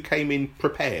feel that you came in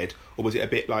prepared, or was it a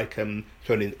bit like thrown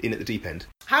in at the deep end?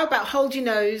 How about hold your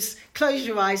nose, close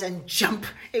your eyes and jump?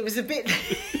 It was a bit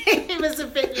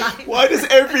like... Why does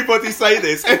everybody say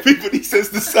this? Everybody says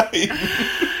the same.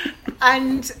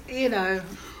 And, you know,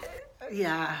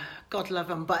 yeah, God love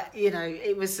them. But, you know,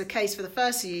 it was the case for the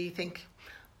first year. You think,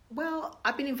 well,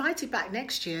 I've been invited back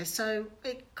next year, so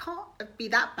it can't be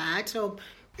that bad. Or,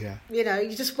 you know,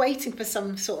 you're just waiting for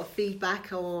some sort of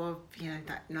feedback, or, you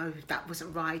know, that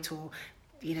wasn't right, or,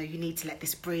 you know, you need to let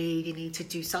this breathe, you need to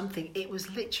do something. It was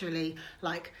literally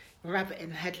like rabbit in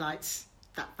the headlights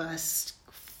that first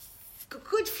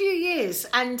good few years.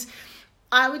 And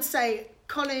I would say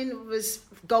Colin was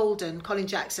golden. Colin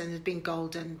Jackson has been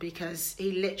golden, because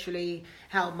he literally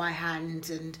held my hand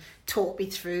and taught me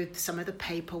through some of the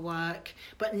paperwork.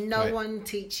 But no one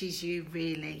teaches you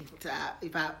really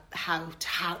about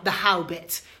the how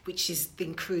bit, which is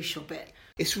the crucial bit.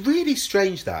 It's really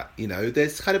strange that, you know,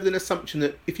 there's kind of an assumption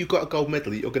that if you've got a gold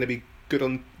medal, you're going to be good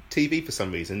on TV for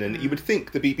some reason. And you would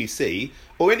think the BBC,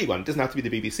 or anyone, it doesn't have to be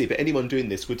the BBC, but anyone doing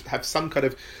this would have some kind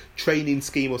of training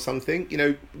scheme or something. You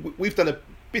know, we've done a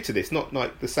bit of this, not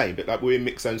like the same, but like we're in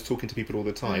mixed zones talking to people all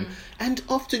the time. And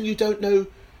often you don't know,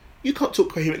 you can't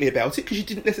talk coherently about it because you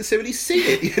didn't necessarily see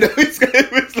it. You know, it's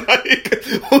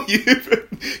like, well,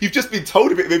 you've just been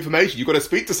told a bit of information. You've got to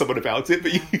speak to someone about it,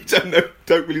 but you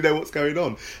don't really know what's going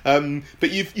on.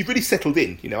 But you've really settled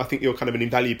in. You know, I think you're kind of an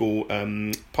invaluable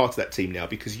part of that team now,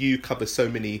 because you cover so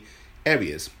many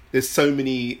areas. There's so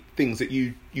many things that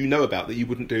you know about that you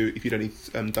wouldn't do if you'd only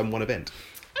done one event.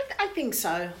 I think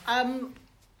so.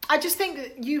 I just think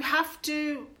that you have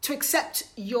to accept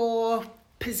your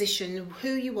position,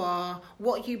 who you are,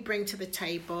 what you bring to the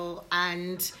table,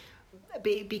 and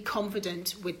be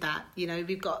confident with that. You know,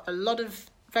 we've got a lot of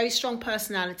very strong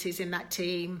personalities in that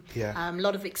team. Yeah. A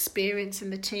lot of experience in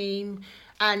the team.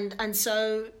 And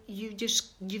so you've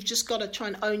just got to try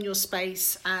and own your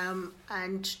space,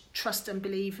 and trust and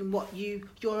believe in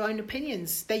your own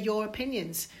opinions. They're your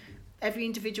opinions. Every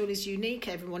individual is unique.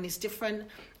 Everyone is different,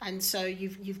 and so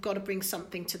you've got to bring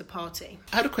something to the party.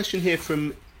 I had a question here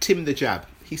from Tim the Jab.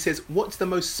 He says, "What's the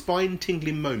most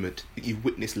spine-tingling moment that you've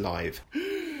witnessed live?"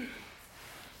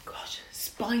 Gosh,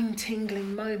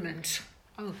 spine-tingling moment.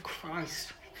 Oh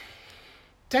Christ.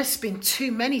 There's been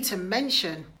too many to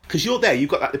mention. Because you're there, you've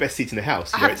got like the best seat in the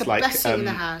house. I have the best seat in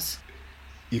the house.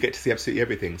 You get to see absolutely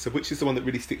everything. So which is the one that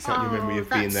really sticks out in your memory of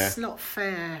being there? That's not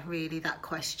fair, really, that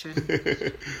question.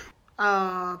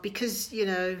 Because,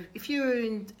 if you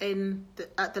were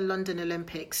at the London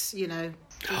Olympics, the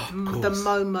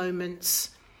Mo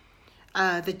moments,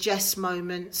 the Jess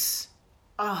moments.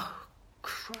 Oh,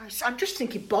 Christ. I'm just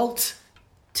thinking Bolt,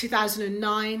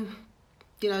 2009.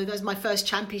 Those are my first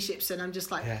championships, and I'm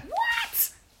just like,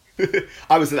 what?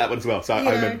 I was at that one as well, so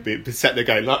I remember being sat there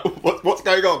going, like, what's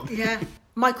going on? Yeah.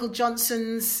 Michael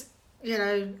Johnson's,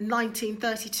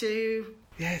 1932.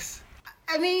 Yes.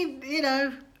 I mean,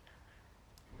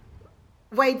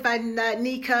 Wade Van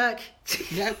Niekerk.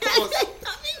 Yeah, of course.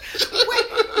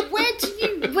 Where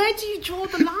do you draw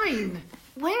the line?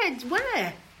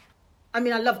 Where? I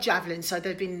mean, I love javelin, so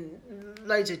there've been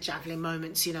loads of javelin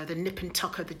moments, the nip and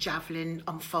tuck of the javelin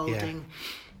unfolding.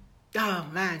 Yeah. Oh,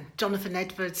 man. Jonathan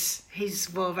Edwards,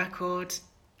 his world record.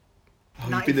 Oh,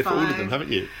 you've been there for all of them, haven't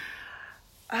you?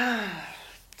 Oh,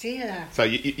 dear. So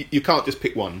you can't just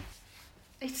pick one.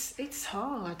 It's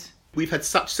hard. We've had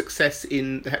such success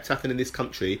in the heptathlon in this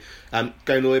country, going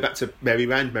all the way back to Mary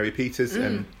Rand, Mary Peters,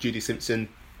 Judy Simpson,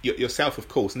 yourself, of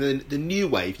course, and then the new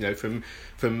wave,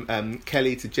 from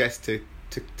Kelly to Jess to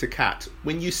Kat.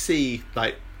 When you see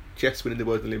like Jess winning the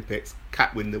World Olympics,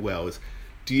 Kat winning the Worlds,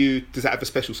 does that have a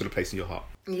special sort of place in your heart?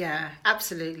 Yeah,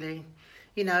 absolutely.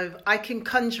 I can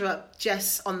conjure up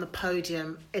Jess on the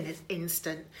podium in an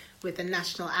instant with the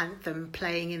national anthem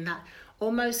playing in that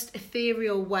almost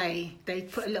ethereal way. They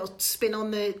put a little spin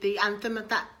on the anthem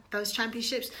at those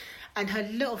championships, and her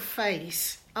little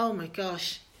face. Oh my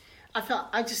gosh, I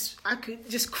could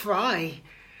just cry.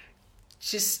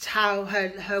 Just how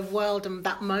her world and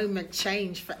that moment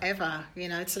changed forever.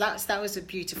 So that was a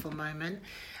beautiful moment,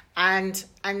 and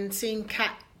seeing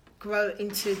Kat grow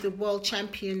into the world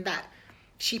champion that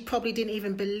she probably didn't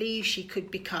even believe she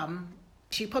could become.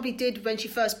 She probably did when she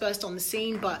first burst on the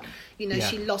scene, but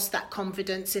she lost that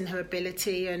confidence in her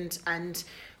ability and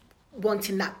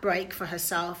wanting that break for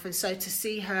herself. And so to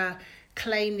see her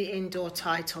claim the indoor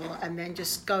title and then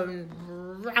just go and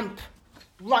ramp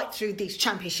right through these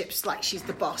championships like she's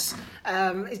the boss,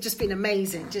 it's just been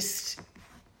amazing. Just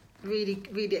really,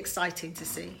 really exciting to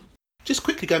see. Just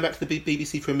quickly going back to the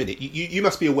BBC for a minute, you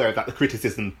must be aware of that, the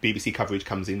criticism BBC coverage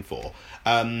comes in for.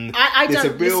 I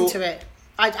don't listen to it.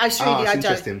 I don't.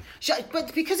 Interesting.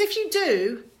 But because if you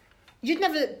do, you'd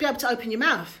never be able to open your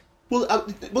mouth. Well,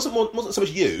 it wasn't so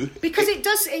much you. Because it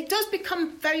does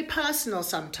become very personal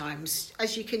sometimes,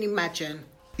 as you can imagine.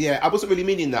 Yeah, I wasn't really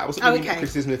meaning that. I wasn't meaning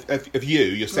criticism of you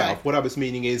yourself. Right. What I was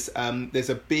meaning is there's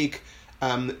a big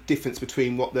difference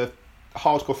between what the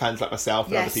hardcore fans like myself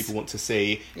and other people want to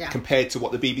see compared to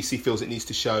what the BBC feels it needs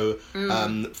to show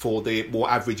for the more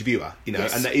average viewer, and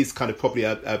that is kind of probably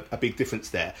a big difference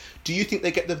there. Do you think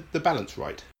they get the balance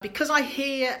right? Because I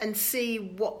hear and see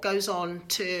what goes on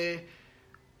to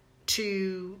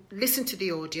listen to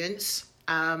the audience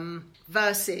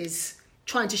versus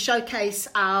trying to showcase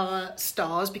our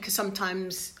stars, because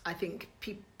sometimes I think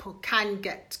people can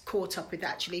get caught up with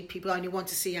actually people only want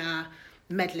to see our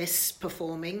medalists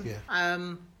performing.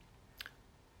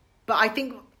 But I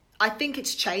think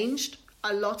it's changed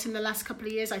a lot in the last couple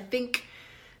of years. I think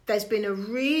there's been a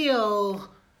real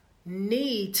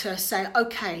need to say,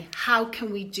 okay, how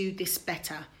can we do this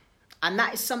better? And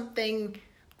that is something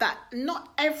that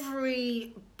not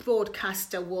every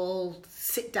broadcaster will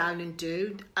sit down and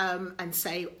do and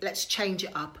say, let's change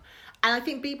it up. And I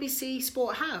think BBC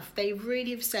Sport have. They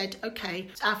really have said, okay,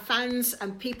 our fans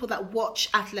and people that watch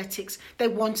athletics, they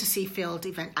want to see field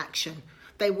event action.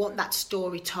 They want that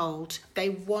story told. They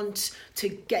want to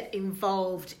get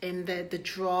involved in the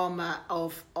drama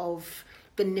of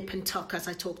the nip and tuck, as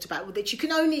I talked about,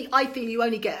 that I think you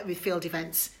only get with field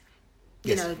events.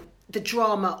 The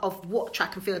drama of what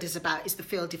track and field is about is the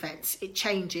field events. It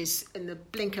changes in the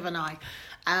blink of an eye.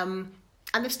 And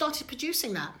they've started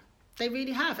producing that. They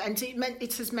really have. And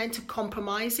it has meant a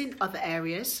compromise in other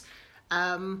areas.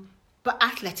 But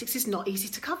athletics is not easy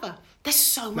to cover. There's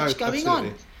so much going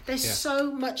on. There's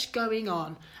so much going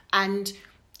on. And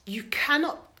you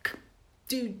cannot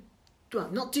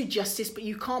not do justice, but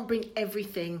you can't bring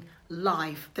everything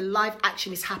live. The live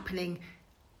action is happening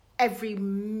every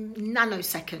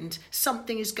nanosecond.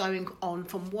 Something is going on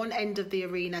from one end of the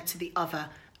arena to the other,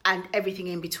 and everything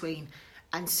in between.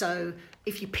 And so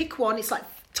if you pick one, it's like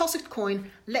toss a coin,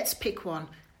 let's pick one.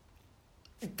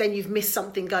 Then you've missed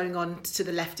something going on to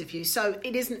the left of you. So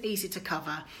it isn't easy to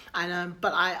cover. And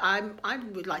but I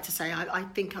would like to say I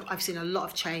think I've seen a lot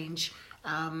of change.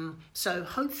 So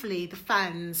hopefully the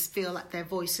fans feel like their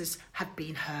voices have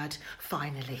been heard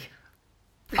finally.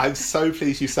 I'm so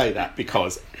pleased you say that,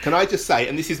 because can I just say,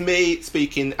 and this is me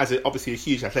speaking as obviously a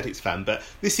huge athletics fan, but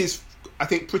this is, I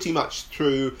think, pretty much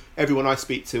through everyone I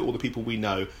speak to, all the people we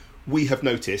know, we have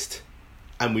noticed,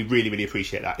 and we really, really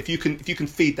appreciate that. If you can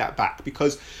feed that back,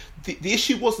 because the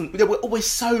issue wasn't, we're always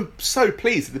so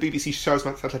pleased that the BBC show as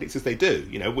much athletics as they do.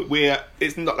 You know,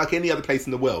 it's not like any other place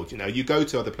in the world. You know, you go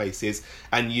to other places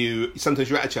and sometimes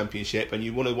you're at a championship and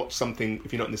you want to watch something,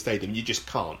 if you're not in the stadium, you just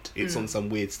can't. It's on some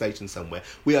weird station somewhere.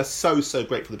 We are so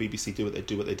grateful the BBC do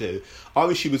what they do.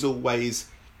 Our issue was always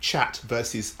chat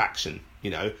versus action,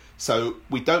 you know. So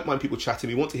we don't mind people chatting.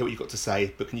 We want to hear what you've got to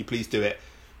say, but can you please do it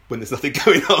when there's nothing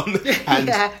going on? And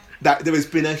that there has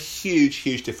been a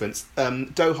huge difference.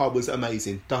 Doha was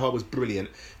amazing. Doha was brilliant.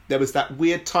 There was that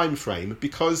weird time frame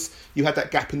because you had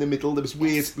that gap in the middle. It was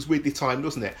weirdly timed,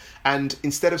 wasn't it? And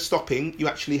instead of stopping, you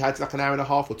actually had like an hour and a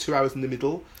half or 2 hours in the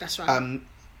middle. That's right.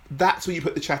 That's where you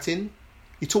put the chat in.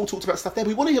 You talked about stuff there.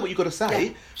 We want to hear what you've got to say.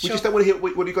 Yeah, We just don't want to hear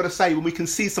what you've got to say when we can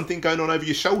see something going on over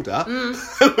your shoulder.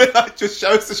 Just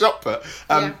show us the shot put.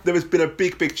 There has been a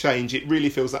big change. It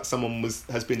really feels like someone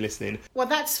has been listening. Well,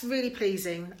 that's really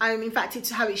pleasing. In fact,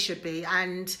 it's how it should be.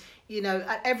 And, you know,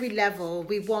 at every level,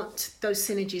 we want those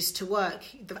synergies to work.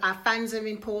 Our fans are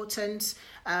important.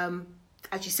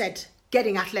 As you said,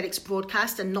 getting athletics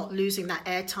broadcast and not losing that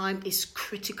airtime is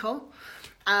critical.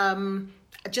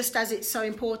 Just as it's so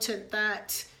important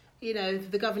that, you know,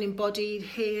 the governing body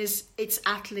hears its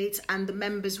athletes and the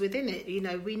members within it. You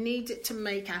know, we need it to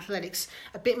make athletics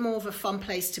a bit more of a fun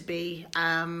place to be,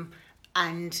 and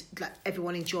like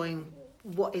everyone enjoying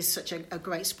what is such a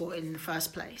great sport in the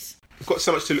first place. We've got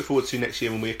so much to look forward to next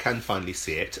year when we can finally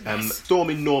see it.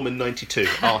 Storm in Norman 92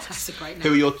 asks, That's a great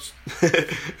name.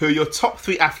 who are your top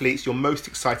 3 athletes you're most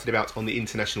excited about on the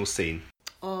international scene?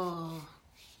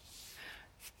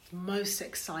 Most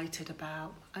excited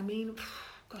about?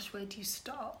 Gosh, where do you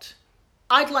start?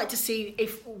 I'd like to see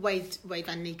if Wade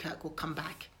van Niekerk will come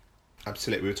back.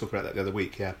 Absolutely, we were talking about that the other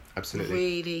week. Yeah, absolutely.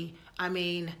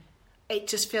 Really, it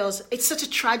just feels it's such a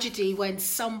tragedy when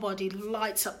somebody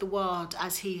lights up the world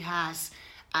as he has,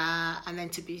 and then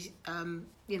to be,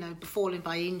 befallen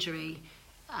by injury.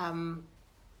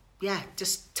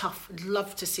 Just tough. I'd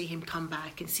love to see him come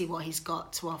back and see what he's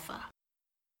got to offer.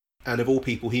 And of all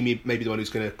people, he may be the one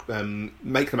who's going to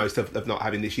make the most of not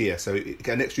having this year. So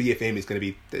an extra year for him is going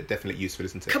to be definitely useful,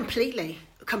 isn't it? Completely.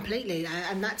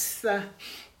 And that's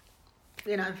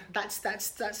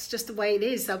that's just the way it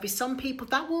is. There'll be some people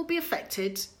that will be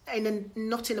affected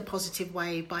not in a positive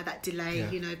way by that delay.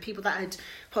 Yeah. You know, people that had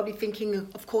probably thinking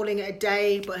of calling it a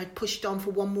day, but had pushed on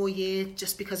for one more year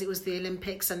just because it was the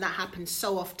Olympics, and that happens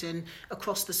so often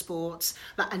across the sports.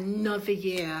 That another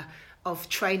year of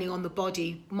training on the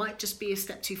body might just be a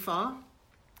step too far.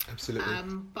 Absolutely.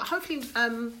 But hopefully,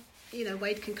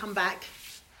 Wade can come back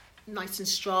nice and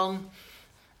strong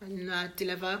and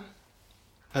deliver.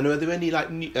 And are there any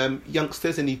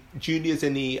youngsters, any juniors,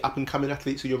 any up and coming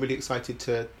athletes who you're really excited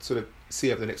to sort of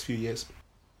see over the next few years?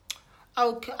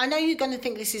 Oh, I know you're going to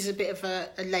think this is a bit of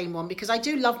a lame one because I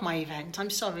do love my event. I'm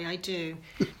sorry, I do.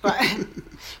 But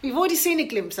we've already seen a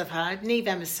glimpse of her, Niamh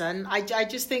Emerson. I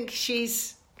just think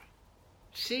she's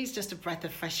just a breath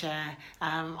of fresh air.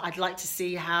 I'd like to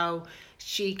see how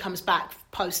she comes back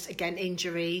post again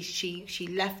injury. She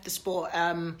left the sport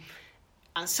at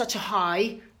such a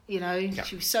high. You know, yeah.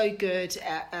 She was so good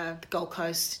at the Gold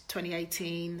Coast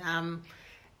 2018.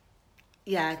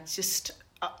 Just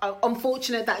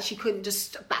unfortunate that she couldn't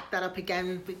just back that up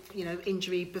again with,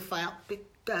 injury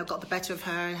got the better of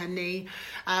her and her knee.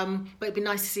 But it'd be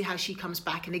nice to see how she comes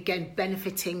back and again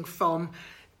benefiting from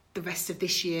the rest of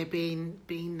this year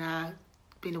being a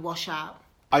washout.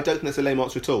 I don't think that's a lame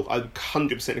answer at all. I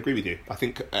 100% agree with you. I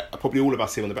think probably all of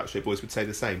us here on the Backstreet Boys would say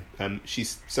the same.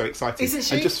 She's so exciting, isn't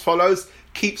she? And just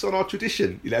keeps on our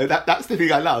tradition. You know, that's the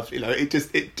thing I love. You know, it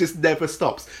just never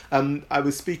stops. I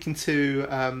was speaking to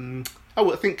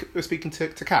I think we were speaking to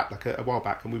Kat like a while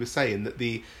back, and we were saying that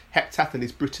the heptathlon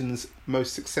is Britain's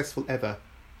most successful ever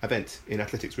event in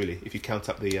athletics, really, if you count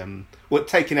up the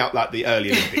taking out like the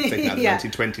early Olympics, taking out the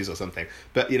 1920s or something.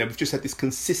 But we've just had this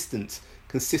consistent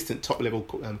consistent top-level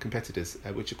competitors,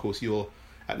 which, of course, you're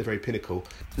at the very pinnacle.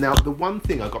 Now, the one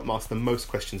thing I got asked the most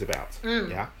questions about,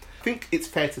 I think it's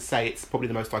fair to say it's probably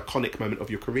the most iconic moment of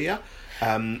your career.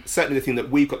 Certainly the thing that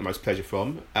we've got the most pleasure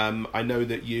from. I know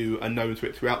that you are known for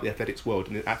it throughout the athletics world,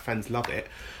 and our fans love it.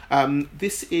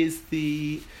 This is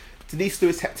the Denise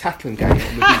Lewis heptathlon game on the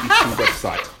BBC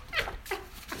website.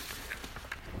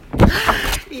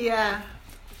 Yeah.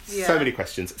 So many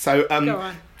questions. So, Go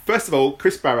on. First of all,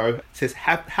 Chris Barrow says,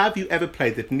 have you ever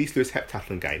played the Denise Lewis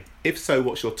heptathlon game? If so,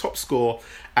 what's your top score,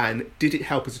 and did it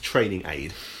help as a training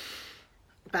aid?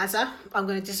 Bazza, I'm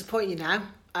going to disappoint you now,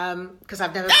 because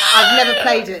I've never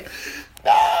played it.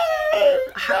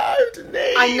 No,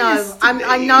 Denise. I know.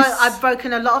 I know. I've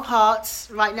broken a lot of hearts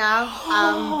right now.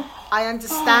 I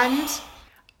understand.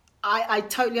 I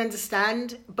totally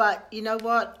understand. But you know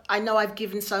what? I know I've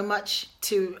given so much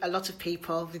to a lot of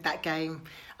people with that game.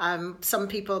 Some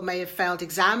people may have failed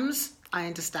exams. I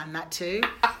understand that too.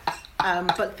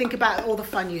 But think about all the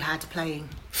fun you had playing,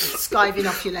 skiving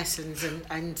off your lessons,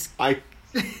 and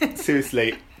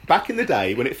seriously. Back in the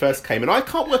day when it first came, and I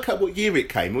can't work out what year it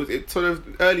came. It was sort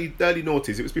of early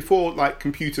noughties. It was before like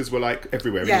computers were like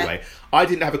everywhere. Yeah. Anyway, I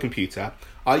didn't have a computer.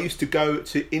 I used to go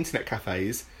to internet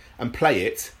cafes and play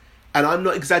it, and I'm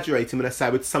not exaggerating when I say I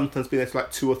would sometimes be there till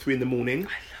like 2 or 3 in the morning.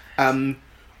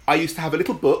 I used to have a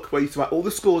little book where I used to write all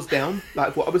the scores down,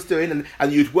 like what I was doing,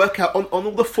 and you'd work out on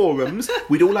all the forums.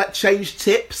 We'd all like change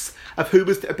tips of who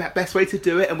was the best way to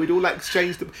do it, and we'd all like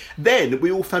exchange them. Then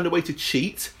we all found a way to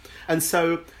cheat, and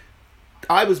so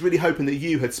I was really hoping that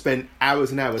you had spent hours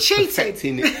and hours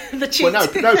perfecting the cheat. Well,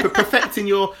 but perfecting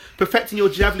your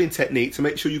javelin technique to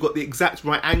make sure you got the exact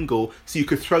right angle so you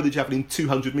could throw the javelin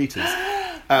 200 metres.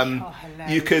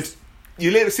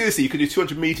 Seriously, you could do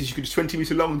 200 metres, you could do 20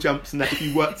 metre long jumps, and that if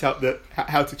you worked out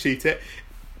how to cheat it.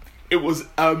 It was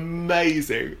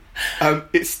amazing.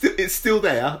 It's still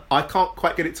there. I can't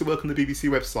quite get it to work on the BBC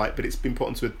website, but it's been put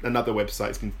onto another website.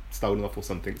 It's been stolen off or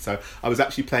something. So I was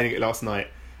actually playing it last night,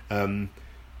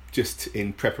 just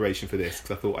in preparation for this,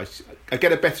 because I thought I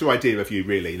get a better idea of you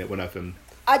really when I've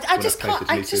I just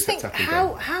think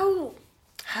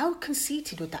how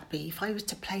conceited would that be if I was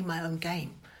to play my own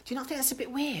game? Do you not think that's a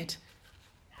bit weird?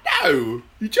 No,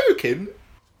 you're joking.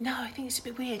 No, I think it's a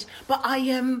bit weird. But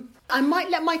I might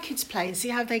let my kids play and see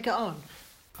how they get on.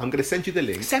 I'm going to send you the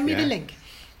link. Send me the link.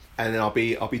 And then I'll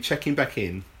be checking back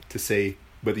in to see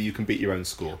whether you can beat your own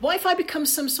score. What if I become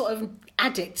some sort of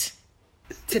addict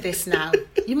to this now?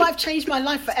 You might have changed my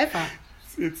life forever.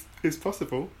 It's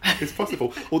possible. It's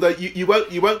possible. Although you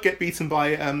won't get beaten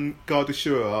by Garda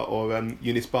Shura or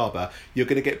Eunice Barber. You're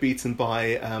going to get beaten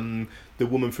by the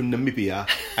woman from Namibia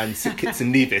and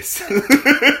Kitson Nevis.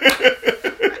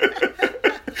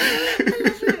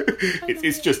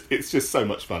 It's just so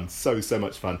much fun. So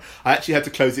much fun. I actually had to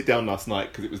close it down last night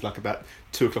because it was like about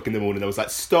 2:00 in the morning. I was like,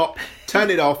 stop, turn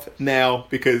it off now,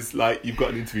 because like you've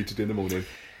got an interview to do in the morning.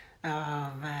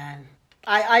 Oh man.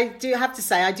 I do have to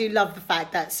say, I do love the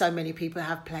fact that so many people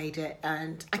have played it,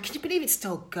 and can you believe it's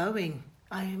still going?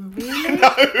 I am really...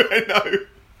 I know.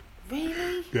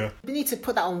 Really? Yeah. We need to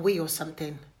put that on Wii or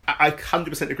something. I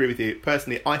 100% agree with you.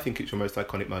 Personally, I think it's your most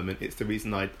iconic moment. It's the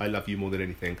reason I love you more than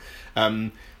anything.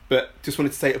 But just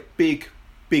wanted to say a big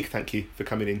thank you for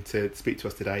coming in to speak to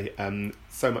us today.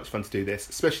 So much fun to do this,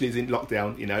 especially as in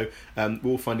lockdown, you know.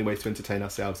 We're all finding ways to entertain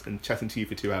ourselves, and chatting to you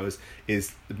for 2 hours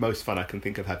is the most fun I can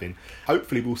think of having.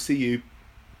 Hopefully we'll see you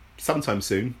sometime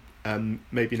soon,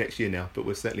 maybe next year now, but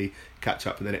we'll certainly catch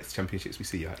up in the next championships we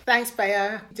see you at. Thanks,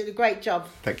 Bayo. You did a great job.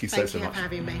 Thank you so much. Thank you for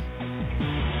having me.